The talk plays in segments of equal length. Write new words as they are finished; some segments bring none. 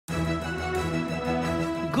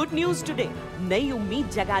Good news today, नई उम्मीद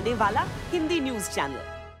जगाने वाला Hindi news channel.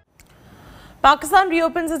 Pakistan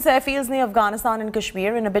reopens its airfields near Afghanistan and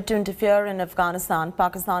Kashmir. In a bid to interfere in Afghanistan,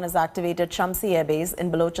 Pakistan has activated Shamsi Air Base in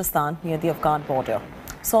Balochistan near the Afghan border.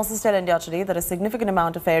 Sources tell India Today that a significant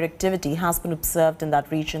amount of air activity has been observed in that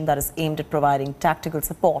region that is aimed at providing tactical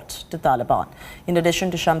support to Taliban. In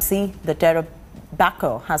addition to Shamsi, the terror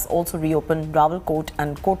backer has also reopened Rawalkot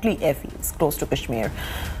and Kotli airfields close to Kashmir.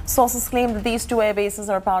 Sources claim that these two air bases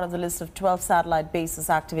are part of the list of 12 satellite bases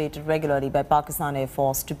activated regularly by Pakistan Air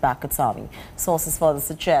Force to back its army. Sources further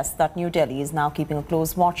suggest that New Delhi is now keeping a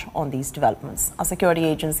close watch on these developments. Our security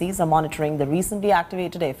agencies are monitoring the recently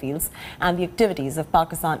activated airfields, and the activities of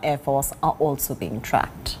Pakistan Air Force are also being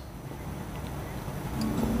tracked.